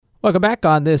Welcome back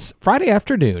on this Friday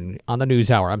afternoon on the News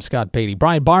Hour. I'm Scott Beatty.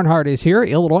 Brian Barnhart is here.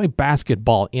 Illinois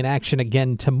basketball in action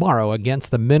again tomorrow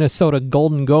against the Minnesota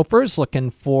Golden Gophers,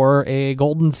 looking for a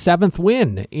golden 7th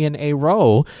win in a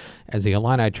row as the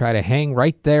Illini try to hang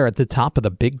right there at the top of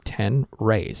the Big Ten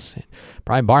race.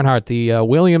 Brian Barnhart, the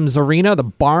Williams Arena, the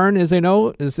barn, as they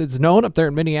know, is known up there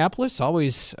in Minneapolis.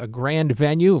 Always a grand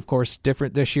venue. Of course,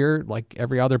 different this year, like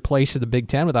every other place in the Big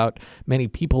Ten, without many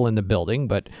people in the building.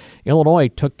 But Illinois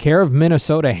took care of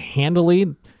Minnesota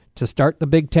handily to start the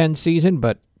Big Ten season,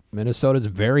 but Minnesota's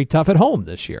very tough at home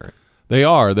this year. They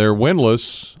are. They're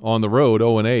winless on the road,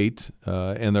 0-8,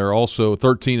 and they're also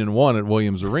 13-1 at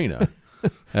Williams Arena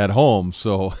at home.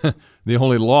 So the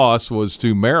only loss was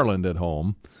to Maryland at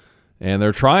home, and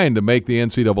they're trying to make the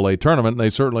NCAA tournament. They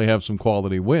certainly have some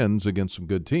quality wins against some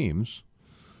good teams,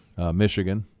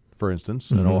 Michigan, for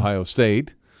instance, and Ohio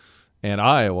State, and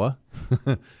Iowa.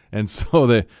 And so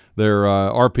their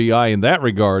RPI in that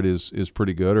regard is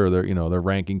pretty good, or their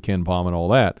ranking, Ken Pom and all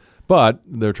that. But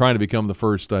they're trying to become the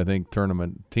first, I think,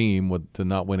 tournament team to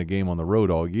not win a game on the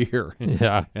road all year.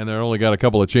 Yeah. And they've only got a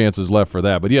couple of chances left for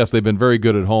that. But, yes, they've been very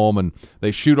good at home, and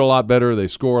they shoot a lot better. They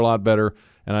score a lot better.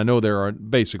 And I know there are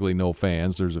basically no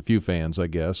fans. There's a few fans, I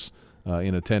guess,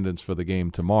 in attendance for the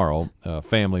game tomorrow,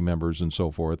 family members and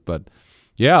so forth. But,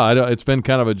 yeah, it's been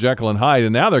kind of a Jekyll and Hyde.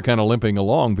 And now they're kind of limping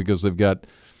along because they've got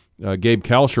Gabe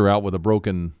Kalsher out with a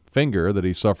broken finger that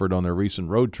he suffered on their recent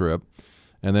road trip.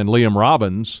 And then Liam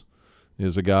Robbins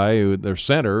is a guy who, their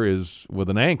center, is with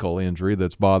an ankle injury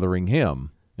that's bothering him.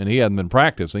 And he hasn't been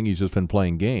practicing. He's just been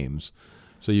playing games.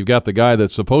 So you've got the guy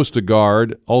that's supposed to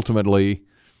guard, ultimately,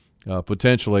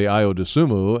 potentially Ayo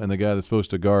Dosunmu, and the guy that's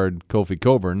supposed to guard Kofi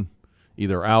Coburn,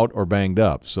 either out or banged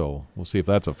up. So we'll see if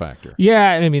that's a factor.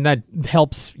 Yeah, I mean, that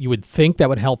helps. You would think that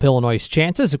would help Illinois'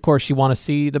 chances. Of course, you want to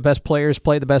see the best players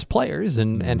play the best players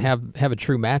and have a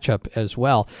true matchup as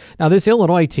well. Now, this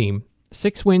Illinois team,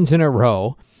 6 wins in a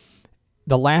row.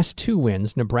 The last 2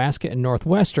 wins, Nebraska and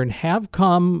Northwestern, have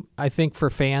come, I think, for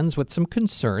fans with some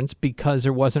concerns because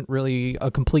there wasn't really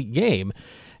a complete game.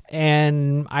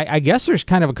 And I guess there's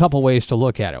kind of a couple ways to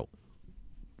look at it.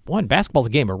 One, basketball's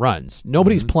a game of runs.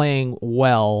 Nobody's playing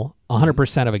well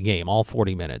 100% of a game, all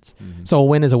 40 minutes. So a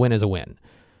win is a win is a win.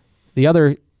 The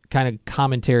other kind of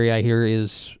commentary I hear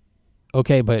is,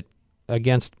 okay, but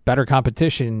against better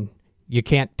competition, you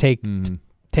can't take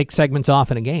segments off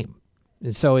in a game.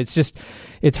 And so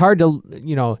it's hard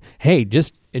to, hey,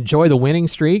 just enjoy the winning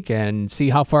streak and see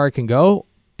how far it can go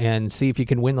and see if you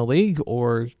can win the league,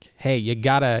 or, hey, you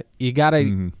gotta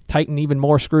tighten even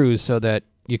more screws so that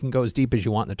you can go as deep as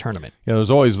you want in the tournament. Yeah, it's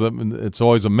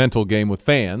always a mental game with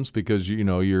fans because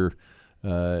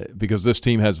because this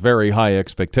team has very high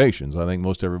expectations. I think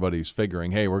most everybody's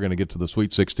figuring, hey, we're going to get to the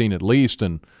Sweet 16 at least,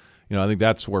 and I think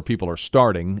that's where people are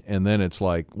starting. And then it's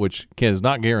like, which is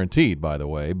not guaranteed, by the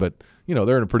way, but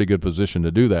they're in a pretty good position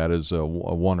to do that as a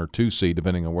 1 or 2 seed,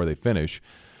 depending on where they finish.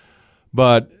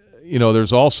 But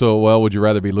there's also, well, would you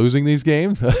rather be losing these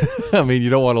games? I mean, you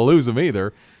don't want to lose them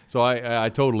either. So I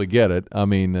totally get it, I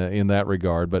mean, in that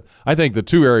regard. But I think the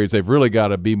 2 areas they've really got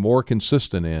to be more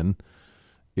consistent in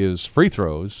is free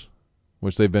throws,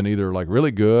 which they've been either like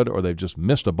really good or they've just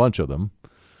missed a bunch of them.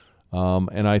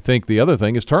 And I think the other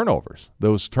thing is turnovers.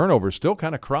 Those turnovers still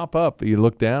kind of crop up. You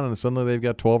look down and suddenly they've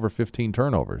got 12 or 15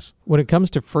 turnovers. When it comes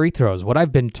to free throws, what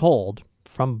I've been told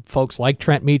from folks like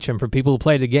Trent Meacham, from people who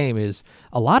play the game, is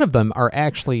a lot of them are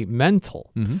actually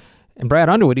mental. And Brad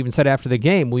Underwood even said after the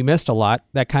game, we missed a lot.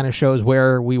 That kind of shows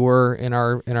where we were in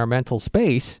our mental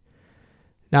space.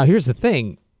 Now, here's the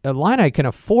thing. Illini can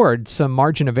afford some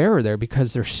margin of error there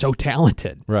because they're so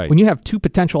talented. Right. When you have 2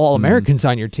 potential All-Americans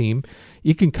on your team,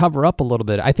 you can cover up a little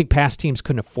bit. I think past teams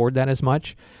couldn't afford that as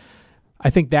much.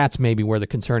 I think that's maybe where the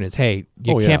concern is. Hey,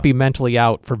 you can't be mentally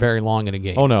out for very long in a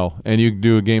game. Oh, no. And you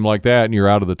do a game like that and you're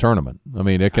out of the tournament. I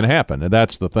mean, it can happen, and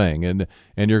that's the thing. And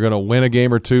you're going to win a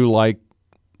game or two like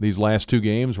these last 2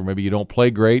 games where maybe you don't play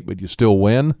great, but you still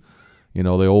win. The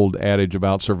old adage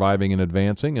about surviving and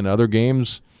advancing. And other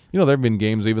games, there have been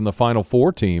games, even the Final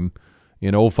Four team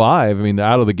in 2005. I mean,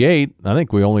 out of the gate, I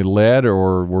think we only led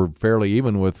or were fairly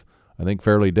even with, I think,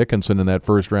 Fairleigh Dickinson in that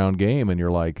first-round game. And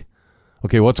you're like,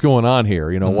 okay, what's going on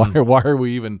here? Why are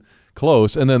we even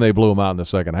close? And then they blew them out in the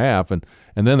second half. And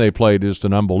then they played just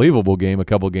an unbelievable game a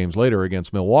couple of games later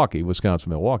against Milwaukee.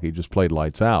 Wisconsin-Milwaukee just played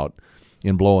lights out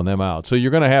in blowing them out. So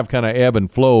you're going to have kind of ebb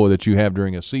and flow that you have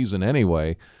during a season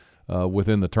anyway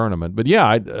within the tournament. But,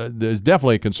 yeah, there's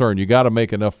definitely a concern. You got to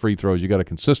make enough free throws. You got to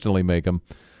consistently make them.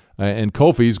 And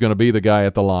Kofi's going to be the guy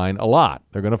at the line a lot.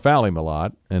 They're going to foul him a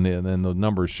lot, and the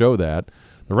numbers show that.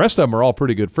 The rest of them are all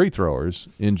pretty good free throwers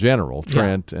in general.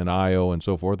 Trent and Io and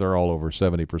so forth, they're all over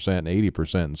 70% and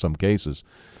 80% in some cases.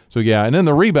 So, yeah, and then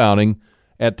the rebounding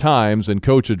at times, and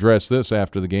Coach addressed this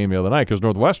after the game the other night because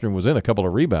Northwestern was in a couple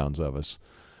of rebounds of us,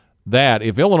 that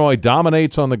if Illinois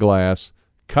dominates on the glass,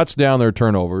 cuts down their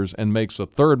turnovers, and makes a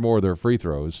third more of their free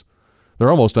throws,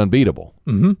 they're almost unbeatable.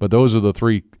 Mm-hmm. But those are the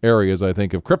three areas, I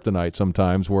think, of kryptonite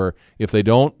sometimes where if they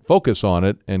don't focus on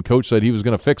it, and Coach said he was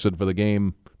going to fix it for the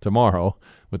game tomorrow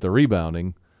with the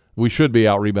rebounding, we should be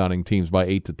out-rebounding teams by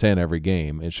 8 to 10 every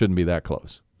game. It shouldn't be that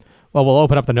close. Well, we'll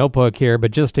open up the notebook here,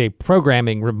 but just a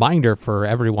programming reminder for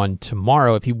everyone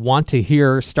tomorrow. If you want to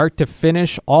hear start to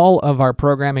finish all of our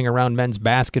programming around men's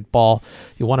basketball,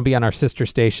 you want to be on our sister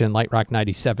station, Light Rock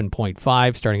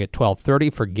 97.5, starting at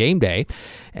 12:30 for game day.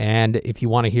 And if you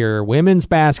want to hear women's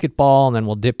basketball, and then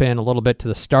we'll dip in a little bit to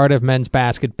the start of men's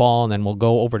basketball, and then we'll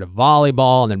go over to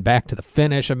volleyball, and then back to the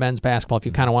finish of men's basketball. If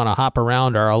you kind of want to hop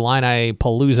around our Illini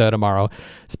Palooza tomorrow,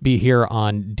 be here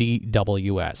on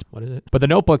DWS. What is it? But the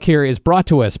notebook here is brought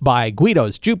to us by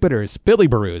Guido's, Jupiter's, Billy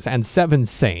Baroo's, and Seven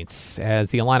Saints as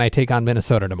the Illini take on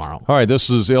Minnesota tomorrow. All right, this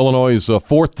is Illinois'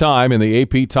 fourth time in the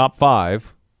AP Top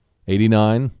 5,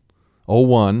 89,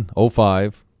 01,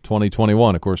 05,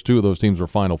 2021. Of course, two of those teams were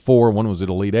Final Four. One was at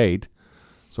Elite Eight,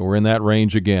 so we're in that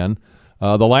range again.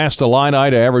 The last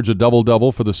Illini to average a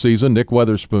double-double for the season, Nick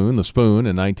Weatherspoon, the Spoon,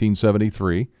 in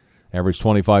 1973. Averaged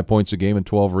 25 points a game and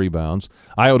 12 rebounds.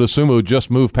 Io DeSumo just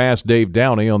moved past Dave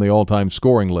Downey on the all-time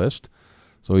scoring list,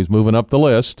 so he's moving up the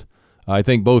list. I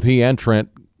think both he and Trent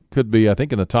could be, in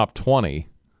the top 20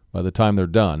 by the time they're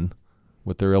done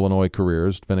with their Illinois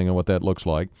careers, depending on what that looks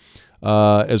like.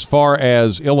 As far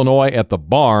as Illinois at the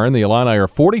barn, the Illini are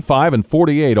 45 and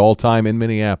 48 all-time in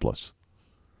Minneapolis,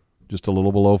 just a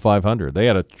little below 500. They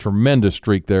had a tremendous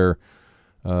streak there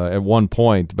at one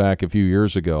point back a few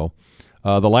years ago.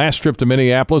 The last trip to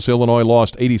Minneapolis, Illinois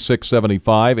lost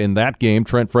 86-75. In that game,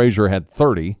 Trent Frazier had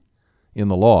 30 in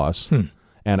the loss.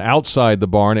 And outside the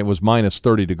barn, it was minus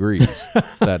 30 degrees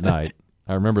that night.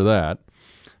 I remember that.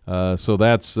 So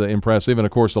that's impressive. And,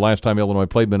 of course, the last time Illinois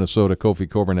played Minnesota, Kofi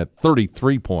Coburn had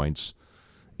 33 points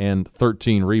and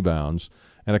 13 rebounds.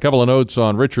 And a couple of notes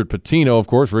on Richard Pitino, of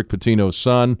course, Rick Pitino's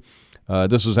son.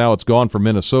 This is how it's gone for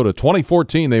Minnesota.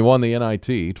 2014, they won the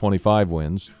NIT, 25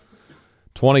 wins.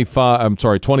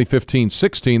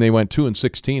 2015-16, they went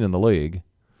 2-16 in the league.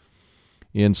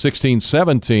 In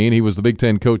 16-17, he was the Big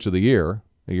Ten Coach of the Year.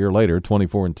 A year later,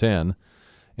 24-10.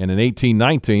 And in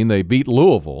 18-19, they beat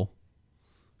Louisville,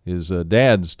 his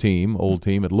dad's team, old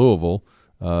team at Louisville.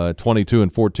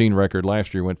 22-14 record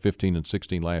last year, went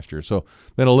 15-16 last year. So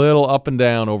been a little up and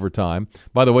down over time.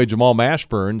 By the way, Jamal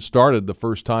Mashburn started the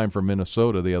first time for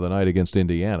Minnesota the other night against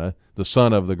Indiana, the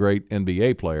son of the great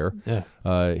NBA player. Yeah.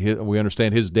 We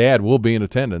understand his dad will be in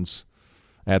attendance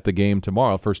at the game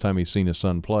tomorrow, first time he's seen his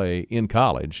son play in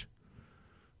college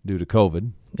due to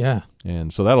COVID. Yeah.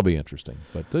 And so that'll be interesting.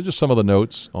 But they're just some of the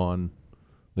notes on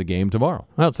the game tomorrow.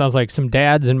 Well, it sounds like some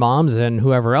dads and moms and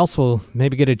whoever else will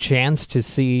maybe get a chance to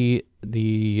see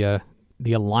the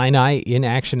Illini in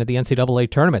action at the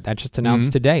NCAA tournament. That just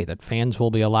announced today that fans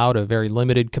will be allowed a very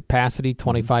limited capacity,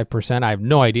 25%. I have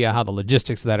no idea how the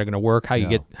logistics of that are going to work. How you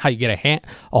get a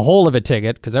hold of a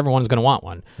ticket, because everyone's going to want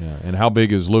one. Yeah, and how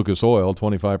big is Lucas Oil?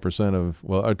 25% of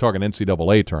I'm talking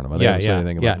NCAA tournament. They haven't said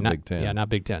anything about the Big Ten. Yeah, not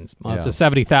Big Ten. Well, it's a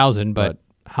 70,000, but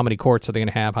how many courts are they going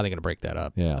to have? How are they going to break that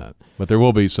up? Yeah, but there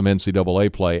will be some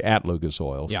NCAA play at Lucas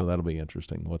Oil, so that'll be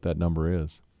interesting what that number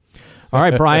is. All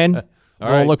right, Brian.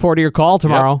 We'll look forward to your call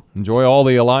tomorrow. Yep. Enjoy all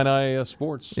the Illini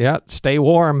sports. Yeah, stay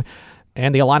warm.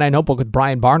 And the Illini Notebook with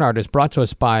Brian Barnhart is brought to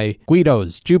us by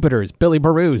Guido's, Jupiter's, Billy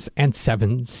Baroo's, and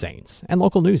Seven Saints. And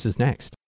local news is next.